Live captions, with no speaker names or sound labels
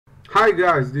Hi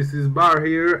guys, this is Bar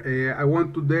here. I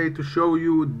want today to show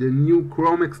you the new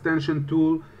Chrome extension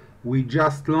tool we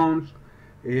just launched.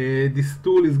 This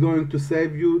tool is going to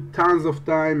save you tons of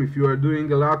time if you are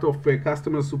doing a lot of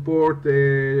customer support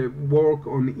work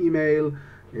on email,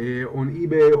 on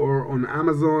eBay or on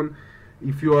Amazon.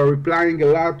 If you are replying a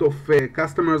lot of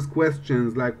customers'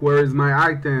 questions like where is my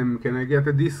item, can I get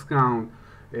a discount,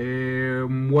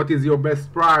 what is your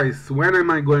best price, when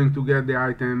am I going to get the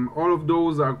item, all of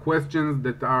those are questions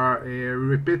that are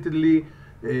repeatedly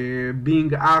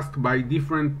being asked by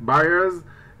different buyers,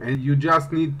 and you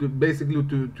just need to basically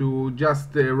to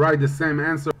just write the same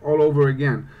answer all over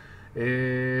again.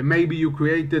 Maybe you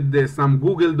created some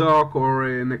Google Doc or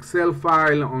an Excel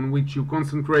file on which you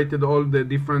concentrated all the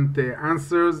different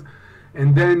answers,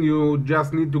 and then you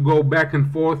just need to go back and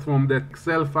forth from that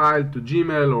Excel file to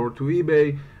Gmail or to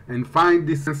eBay and find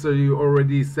this answer you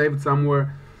already saved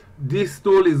somewhere. This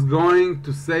tool is going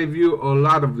to save you a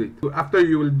lot of it. After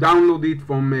you will download it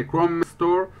from a Chrome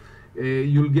store,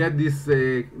 you'll get this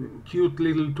cute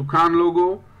little toucan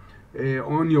logo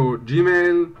on your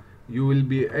Gmail. You will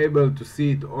be able to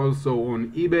see it also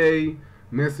on eBay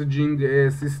messaging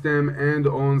system and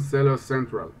on Seller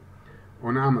Central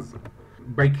on Amazon.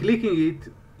 By clicking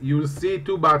it, you'll see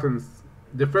two buttons.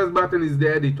 The first button is the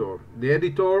editor. The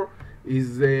editor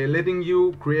is letting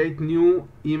you create new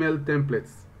email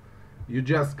templates. You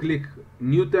just click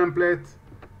new template,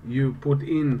 you put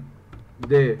in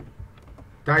the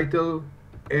title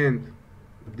and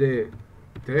the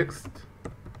text,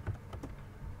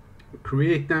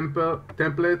 create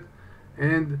template,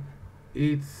 and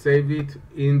it save it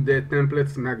in the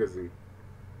templates magazine.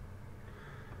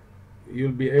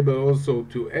 You'll be able also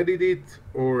to edit it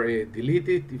or delete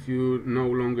it if you no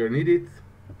longer need it.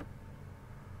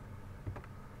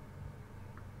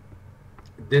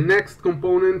 The next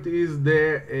component is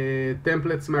the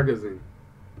templates magazine,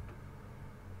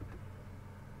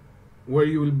 where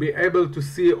you will be able to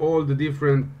see all the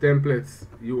different templates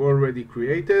you already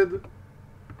created,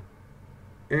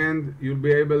 and you'll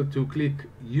be able to click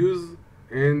use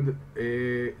and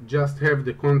just have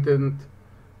the content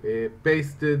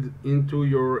pasted into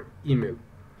your email.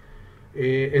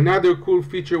 Another cool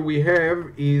feature we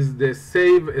have is the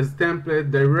save as template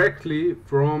directly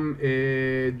from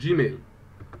Gmail.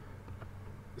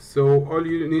 So all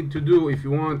you need to do if you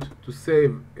want to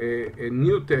save a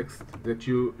new text that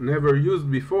you never used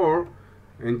before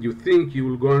and you think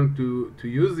you're going to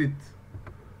use it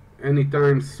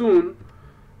anytime soon,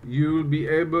 you'll be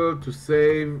able to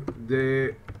save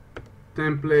the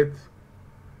template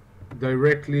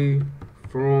directly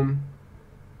from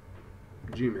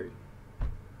Gmail.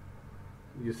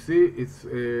 You see,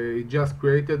 it just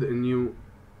created a new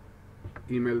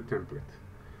email template.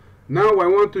 Now I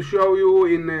want to show you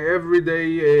in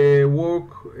everyday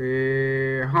work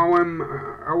how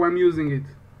I'm using it.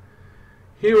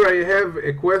 Here I have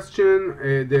a question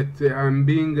that I'm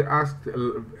being asked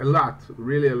a lot,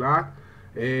 really a lot,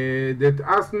 that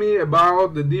asked me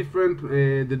about the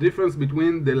difference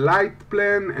between the light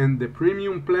plan and the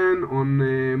premium plan on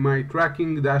my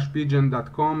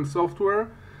tracking-pigeon.com software,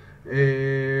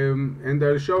 and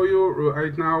I'll show you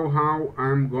right now how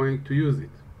I'm going to use it.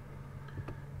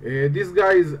 This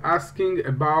guy is asking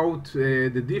about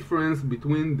the difference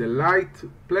between the light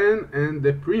plan and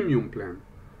the premium plan.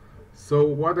 So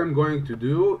what I'm going to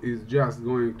do is just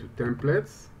going to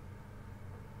templates.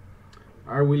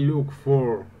 I will look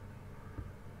for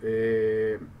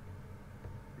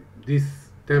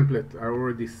this template I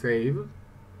already saved.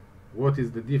 What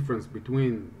is the difference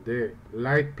between the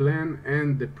light plan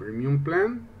and the premium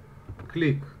plan?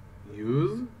 Click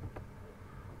use,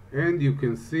 and you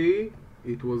can see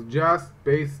it was just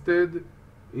pasted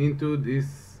into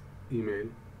this email.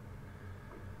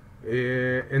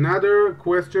 Another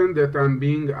question that I'm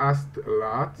being asked a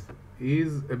lot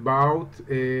is about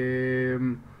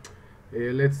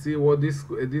let's see what this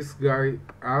guy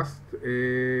asked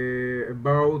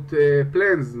about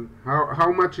plans.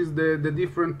 How much is the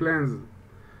different plans?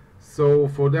 So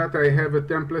for that I have a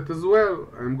template as well.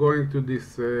 I'm going to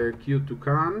this cute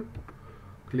toucan,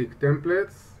 click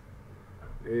templates,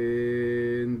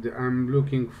 and I'm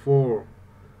looking for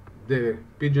the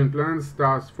pigeon plan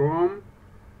starts from,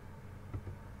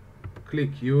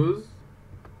 click use,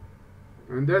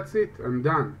 and that's it. I'm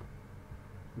done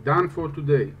for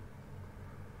today.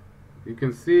 You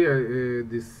can see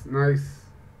this nice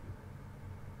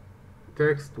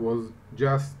text was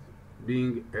just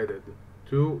being added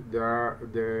to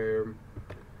the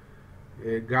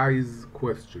guy's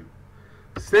question.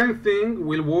 Same thing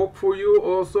will work for you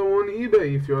also on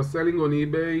eBay. If you're selling on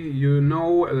eBay, you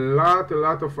know a lot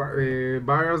of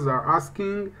buyers are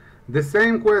asking The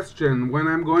same question when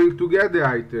I'm going to get the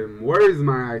item. Where is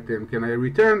my item? Can I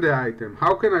return the item?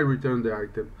 How can I return the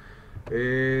item?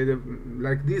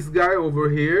 Like this guy over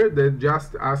here that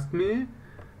just asked me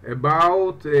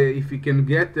about if he can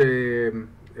get a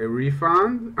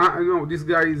refund. No, this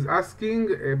guy is asking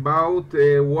about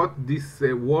what this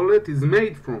wallet is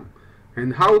made from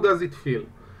and how does it feel.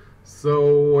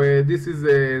 So this is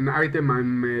an item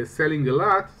I'm selling a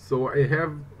lot, so I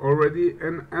have already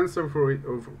an answer for it,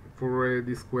 for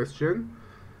this question.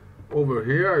 Over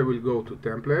here I will go to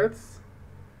templates.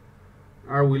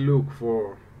 I will look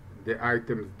for the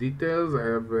item's details. I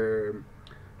have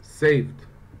saved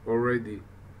already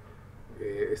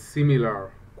a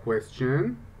similar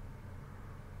question.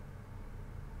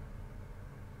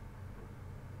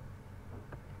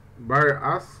 Buyer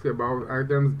asks about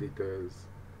items details.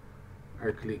 I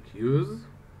click use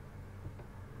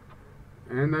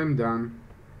and I'm done.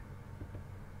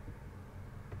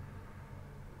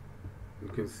 You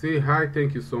can see, hi,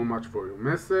 thank you so much for your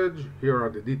message. Here are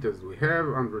the details we have,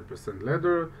 100%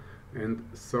 leather, and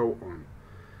so on.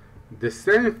 The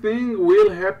same thing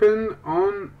will happen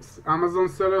on Amazon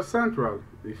Seller Central.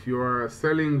 If you are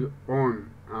selling on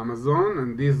Amazon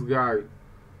and this guy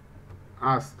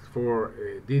asked for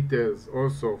details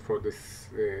also for this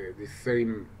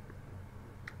same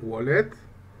wallet,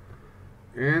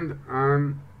 and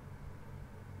I'm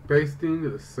pasting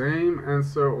the same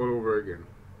answer all over again.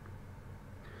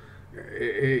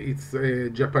 It's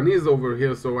Japanese over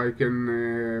here, so I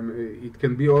can it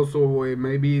can be also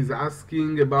maybe he's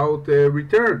asking about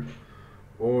return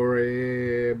or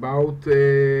about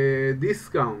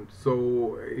discount.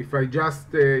 So if I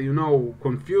just you know,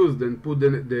 confused and put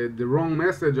the wrong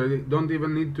message, I don't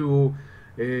even need to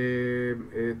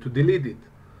delete it.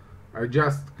 I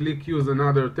just click use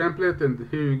another template, and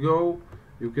here you go.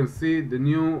 You can see the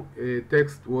new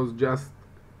text was just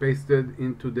pasted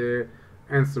into the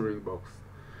answering box.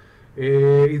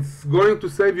 It's going to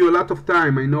save you a lot of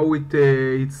time. I know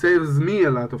it saves me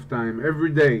a lot of time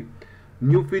every day.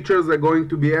 New features are going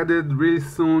to be added really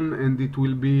soon, and it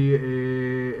will be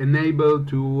enabled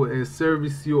to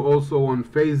service you also on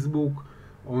Facebook,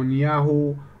 on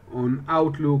Yahoo, on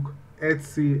Outlook,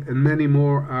 Etsy, and many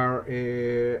more are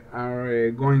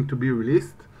going to be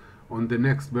released on the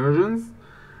next versions.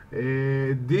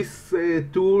 This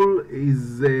tool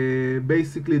is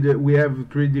basically we have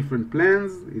 3 different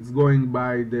plans. It's going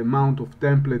by the amount of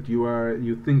template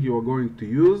you think you are going to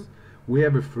use. We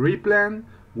have a free plan,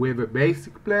 we have a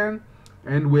basic plan,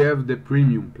 and we have the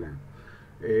premium plan.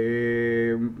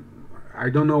 I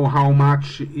don't know how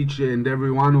much each and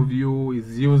every one of you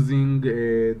is using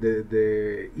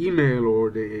the email or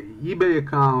the eBay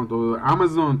account or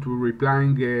Amazon to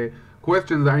replying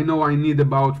questions. I know I need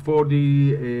about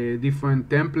 40 different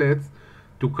templates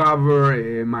to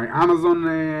cover my Amazon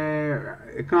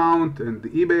account and the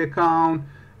eBay account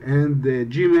and the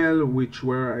Gmail,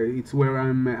 it's where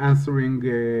I'm answering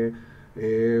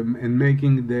and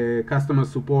making the customer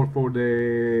support for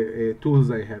the tools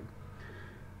I have.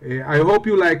 I hope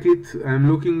you like it.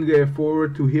 I'm looking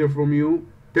forward to hear from you.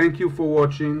 Thank you for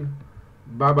watching.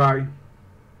 Bye bye.